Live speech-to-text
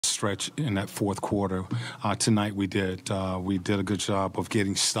stretch in that fourth quarter. Tonight we did. We did a good job of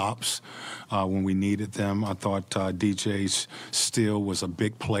getting stops when we needed them. I thought DJ's steal was a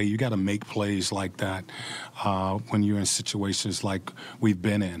big play. You got to make plays like that when you're in situations like we've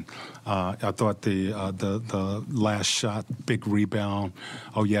been in. I thought the last shot, big rebound,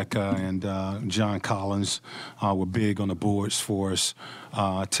 Oyeka and John Collins were big on the boards for us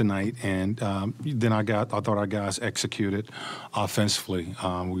tonight. And then I thought our guys executed offensively.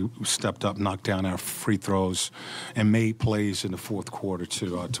 We stepped up, knocked down our free throws, and made plays in the fourth quarter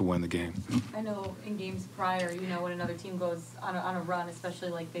to win the game. I know in games prior, when another team goes on a run, especially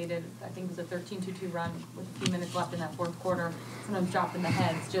like they did, I think it was a 13-2 run with a few minutes left in that fourth quarter, sometimes dropping the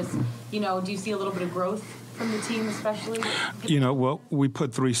heads. Just, do you see a little bit of growth from the team, especially? Well, we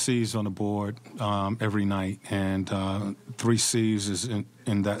put 3 C's on the board every night, and 3 C's is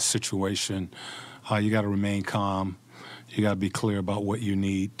in that situation. You got to remain calm. You got to be clear about what you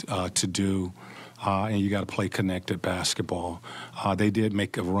need to do, and you got to play connected basketball. They did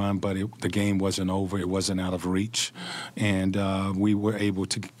make a run, but the game wasn't over. It wasn't out of reach, and we were able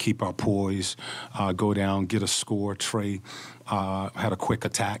to keep our poise, go down, get a score. Trey had a quick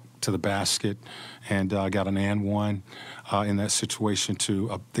attack to the basket and got an and one in that situation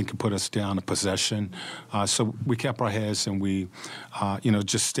to, I think, put us down a possession. So we kept our heads and we,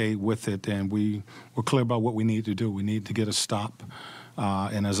 just stayed with it, and we were clear about what we need to do. We need to get a stop.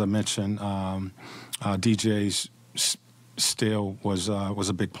 And as I mentioned, DJ's steal was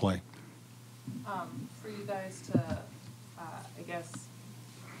a big play. For you guys to, I guess,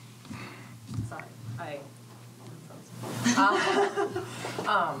 sorry,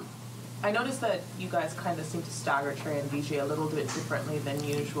 I noticed that you guys kind of seem to stagger Trey and DJ a little bit differently than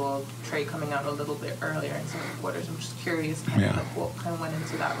usual. Trey coming out a little bit earlier in some of the quarters. I'm just curious what kind of went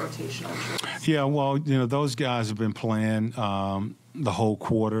into that rotational choice. Yeah, well, those guys have been playing the whole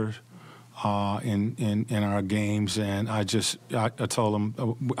quarter in our games, and I told them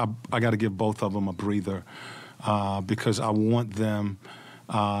I got to give both of them a breather because I want them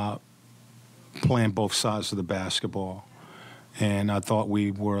playing both sides of the basketball. And I thought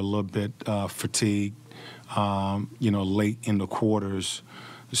we were a little bit fatigued, late in the quarters.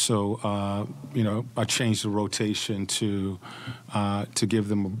 So, I changed the rotation to give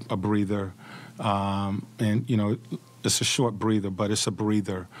them a breather. It's a short breather, but it's a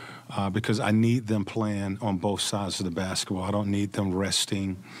breather because I need them playing on both sides of the basketball. I don't need them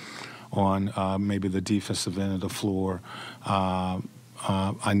resting on maybe the defensive end of the floor.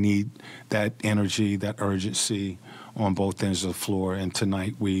 I need that energy, that urgency on both ends of the floor. And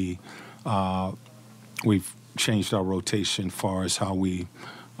tonight we've changed our rotation as far as how we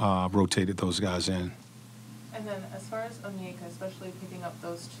rotated those guys in. And then as far as Onyeka, especially picking up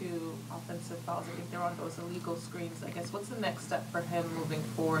those 2 offensive fouls, I think they're on those illegal screens. I guess what's the next step for him moving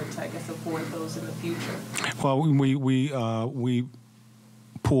forward to, avoid those in the future? Well, we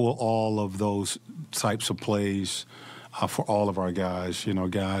pull all of those types of plays for all of our guys,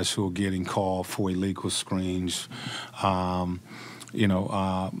 guys who are getting called for illegal screens,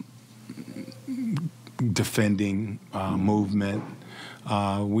 defending movement.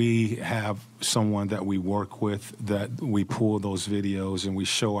 We have someone that we work with that we pull those videos and we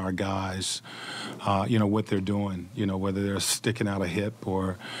show our guys, what they're doing, whether they're sticking out a hip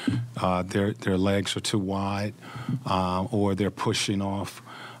or their legs are too wide or they're pushing off.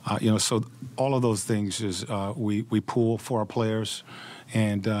 So all of those things is we pull for our players,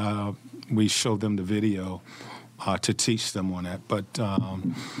 and we show them the video to teach them on that. But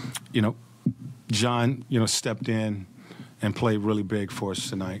John, stepped in and played really big for us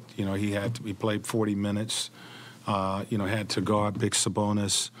tonight. He played 40 minutes. Had to guard big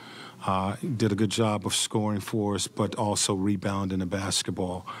Sabonis. Did a good job of scoring for us, but also rebounding the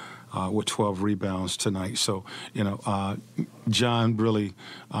basketball. With 12 rebounds tonight. So, John really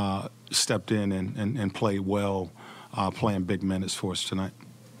stepped in and played well, playing big minutes for us tonight.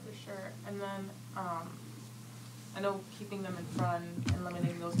 For sure. And then I know keeping them in front and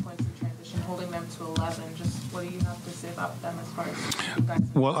limiting those points in transition, holding them to 11, just what do you have to say about them as far as you guys?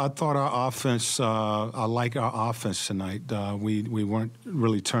 Well, I thought our offense, I like our offense tonight. We weren't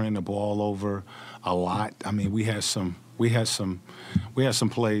really turning the ball over a lot. I mean, we had some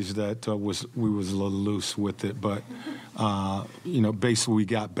plays that we was a little loose with it, but basically we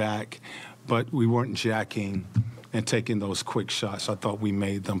got back, but we weren't jacking and taking those quick shots. I thought we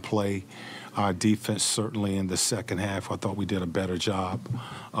made them play. Our defense certainly in the second half, I thought we did a better job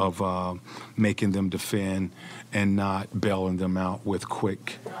of making them defend and not bailing them out with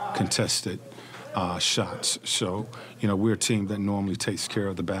quick contested shots. So, we're a team that normally takes care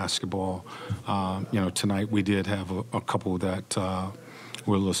of the basketball. Tonight we did have a couple that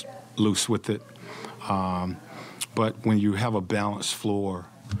we're loose with it. But when you have a balanced floor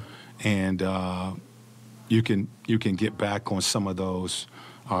and you can get back on some of those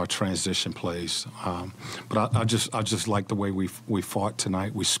transition plays. But I just like the way we fought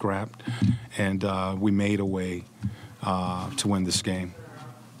tonight. We scrapped, and we made a way to win this game.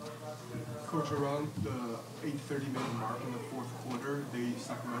 Coach, around the 8:30-minute mark in the fourth quarter,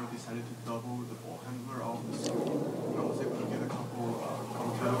 Sacramento decided to double the ball handler out of the school. I was able to get a couple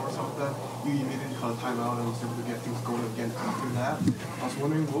counter or something. You immediately called a timeout and was able to get things going again after that. I was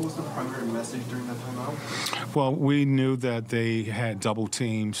wondering, what was the primary message during that timeout? Well, we knew that they had double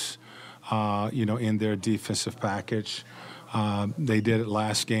teams, in their defensive package. They did it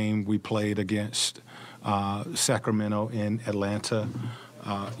last game. We played against Sacramento in Atlanta.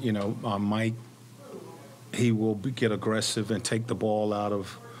 Mike, he will get aggressive and take the ball out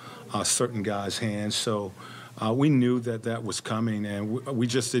of certain guys' hands. So we knew that was coming, and we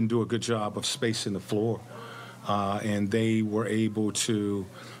just didn't do a good job of spacing the floor. And they were able to,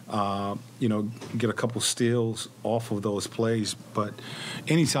 get a couple steals off of those plays. But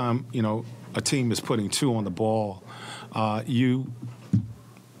anytime, a team is putting two on the ball, you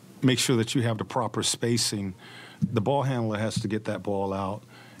make sure that you have the proper spacing. The ball handler has to get that ball out,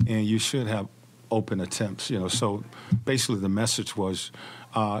 and you should have open attempts. So basically the message was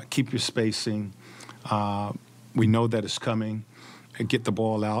keep your spacing. We know that it's coming. And get the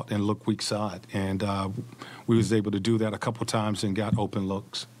ball out and look weak side. And we was able to do that a couple times and got open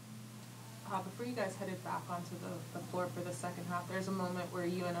looks. Before you guys headed back onto the floor for the second half, there's a moment where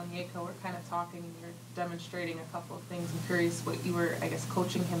you and Onyeka were kind of talking and you're demonstrating a couple of things. I'm curious what you were,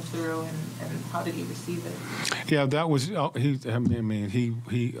 coaching him through and how did he receive it? Yeah, that was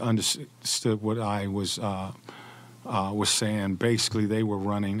he understood what I was saying. Basically, they were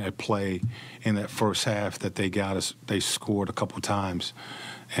running a play in that first half that they scored a couple times,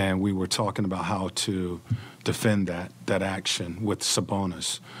 and we were talking about how to defend that action with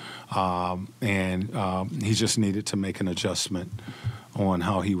Sabonis. And he just needed to make an adjustment on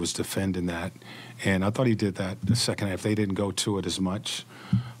how he was defending that. And I thought he did that the second half. They didn't go to it as much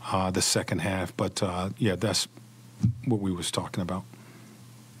the second half. But, that's what we was talking about.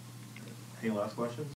 Any last questions?